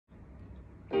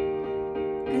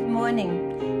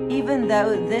morning. Even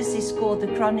though this is called the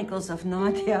Chronicles of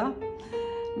Nadia,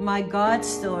 my God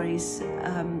stories,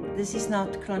 this is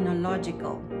not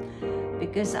chronological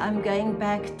because I'm going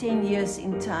back 10 years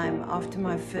in time after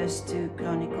my first two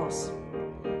Chronicles.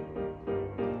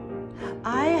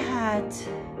 I had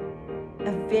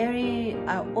a very,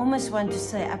 I almost want to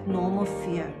say abnormal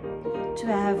fear to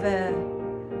have a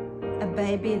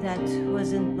baby that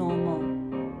wasn't normal.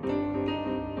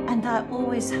 And I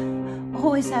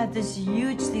always had this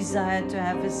huge desire to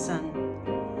have a son.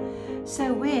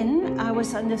 So when I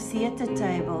was on the theater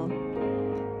table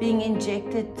being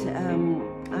injected,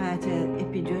 I had an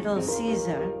epidural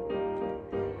Caesar,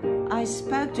 I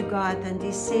spoke to God and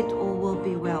He said all will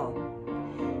be well.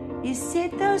 He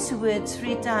said those words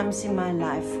 3 times in my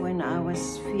life when I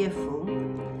was fearful.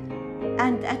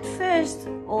 And at first,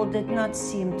 all did not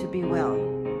seem to be well.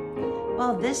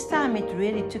 Well, this time it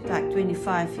really took like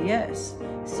 25 years.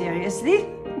 Seriously?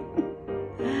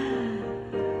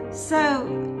 So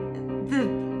the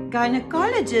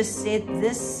gynecologist said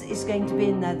this is going to be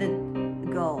another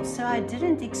girl. So I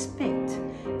didn't expect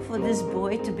for this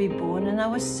boy to be born, and I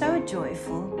was so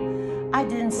joyful. I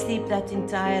didn't sleep that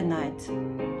entire night.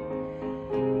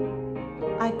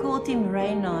 I called him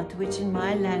Reynard, which in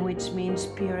my language means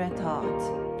pure at heart.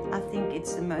 I think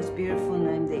it's the most beautiful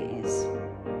name there is.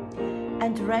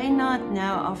 And Reynard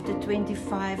now, after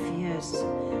 25 years,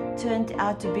 turned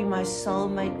out to be my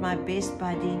soulmate, my best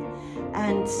buddy,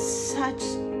 and such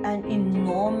an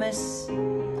enormous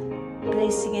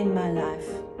blessing in my life.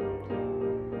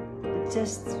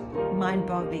 Just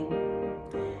mind-boggling.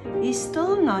 He's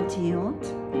still not healed.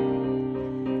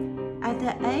 At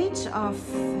the age of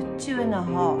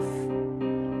 2.5,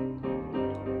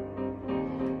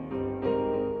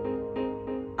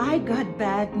 I got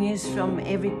bad news from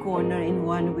every corner in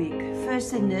 1 week.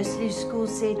 First, the nursery school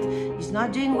said he's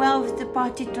not doing well with the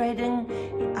potty training.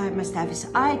 I must have his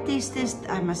eye tested.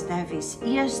 I must have his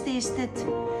ears tested.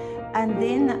 And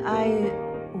then I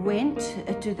went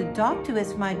to the doctor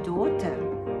with my daughter.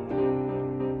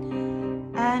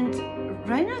 And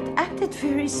Reynard acted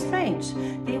very strange.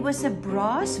 There was a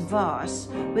brass vase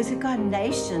with a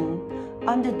carnation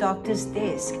on the doctor's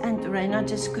desk, and Reynard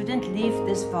just couldn't leave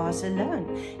this vase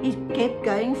alone. He kept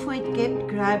going for it, kept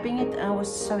grabbing it, and I was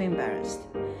so embarrassed.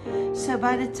 So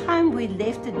by the time we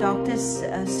left the doctor's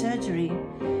surgery,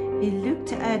 he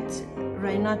looked at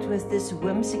Reynard with this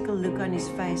whimsical look on his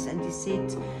face, and he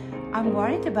said, "I'm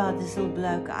worried about this little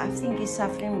bloke. I think he's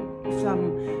suffering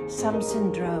from some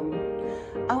syndrome."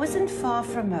 I wasn't far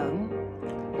from home,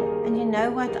 and you know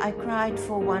what? I cried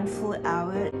for 1 full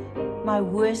hour. My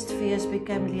worst fears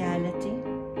became reality.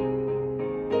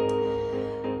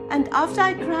 And after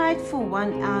I cried for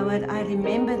 1 hour, I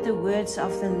remembered the words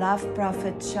of the love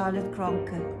prophet Charlotte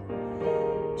Kronke.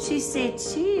 She said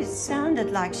she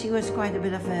sounded like she was quite a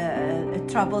bit of a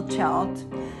troubled child,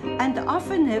 and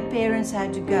often her parents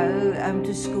had to go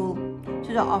to school,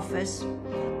 to the office,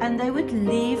 and they would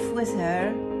leave with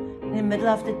her in the middle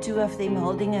of the two of them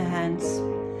holding her hands,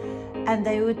 and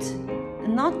they would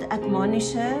not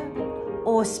admonish her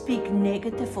or speak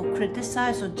negative or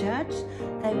criticize or judge.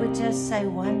 They would just say,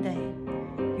 one day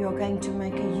you're going to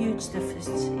make a huge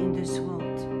difference in this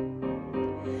world.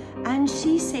 And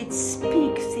she said,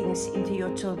 speak things into your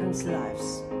children's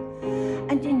lives.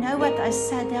 And you know what? I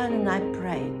sat down and I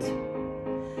prayed.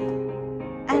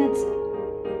 And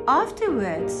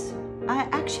afterwards, I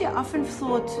actually often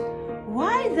thought,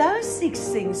 why those 6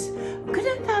 things?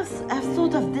 Couldn't I have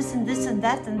thought of this and this and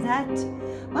that and that?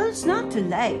 Well, it's not too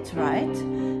late, right?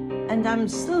 And I'm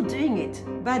still doing it.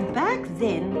 But back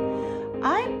then,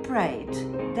 I prayed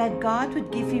that God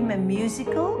would give him a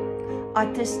musical,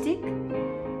 artistic,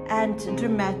 and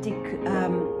dramatic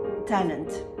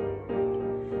talent.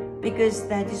 Because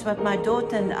that is what my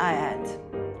daughter and I had.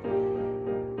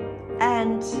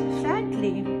 And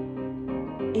frankly,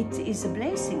 it is a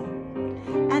blessing.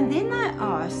 And then I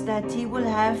asked that he will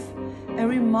have a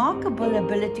remarkable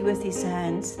ability with his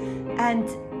hands and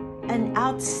an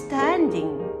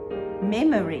outstanding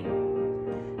memory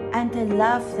and a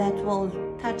love that will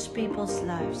touch people's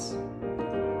lives.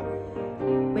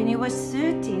 When he was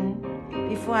 13,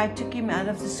 before I took him out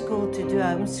of the school to do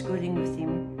homeschooling with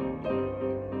him,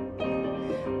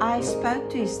 I spoke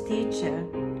to his teacher,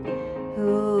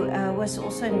 who was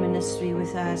also in ministry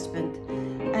with her husband,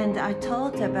 and I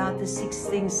told her about the 6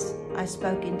 things I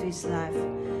spoke into his life.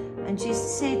 And she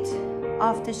said,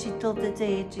 after she tilted her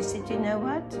head, she said, you know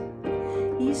what?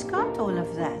 He's got all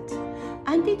of that.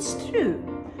 And it's true.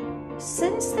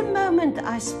 Since the moment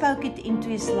I spoke it into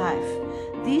his life,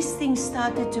 these things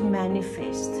started to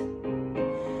manifest.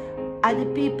 Other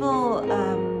people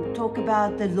talk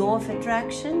about the law of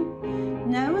attraction?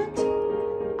 Know it?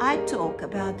 I talk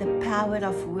about the power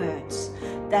of words,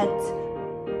 that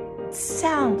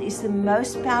sound is the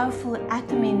most powerful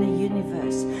atom in the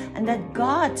universe, and that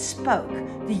God spoke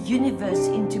the universe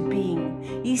into being.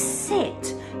 He said,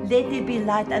 let there be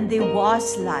light, and there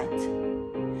was light.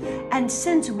 And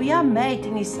since we are made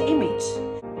in His image,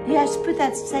 He has put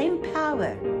that same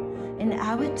power in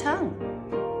our tongue.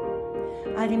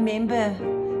 I remember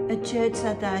a church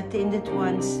that I attended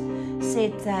once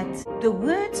said that the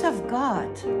words of God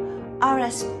are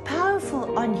as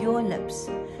powerful on your lips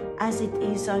as it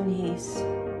is on His.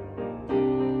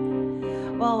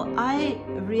 Well, I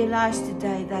realized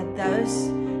today that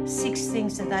those 6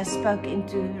 things that I spoke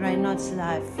into Reinhard's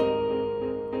life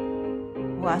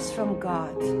was from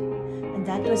God. And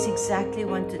that was exactly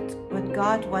what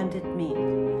God wanted me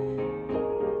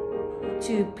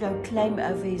to proclaim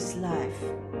over his life.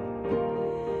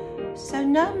 So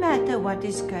no matter what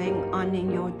is going on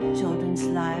in your children's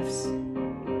lives,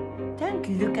 don't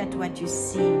look at what you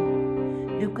see.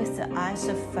 Look with the eyes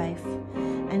of faith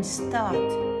and start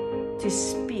to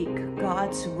speak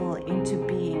God's will into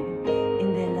being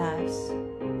in their lives.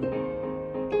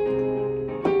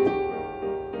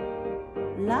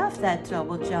 Love that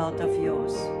troubled child of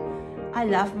yours. I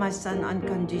love my son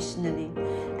unconditionally,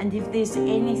 and if there's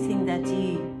anything that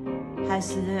he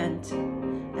has learned,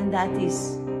 and that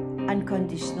is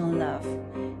unconditional love,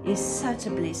 is such a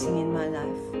blessing in my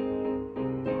life.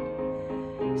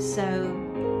 So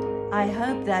I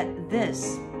hope that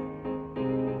this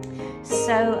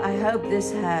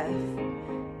have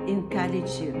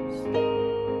encouraged you.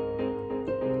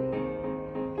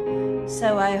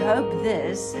 So I hope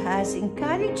this has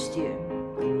encouraged you.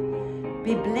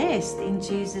 Be blessed in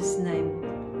Jesus' name.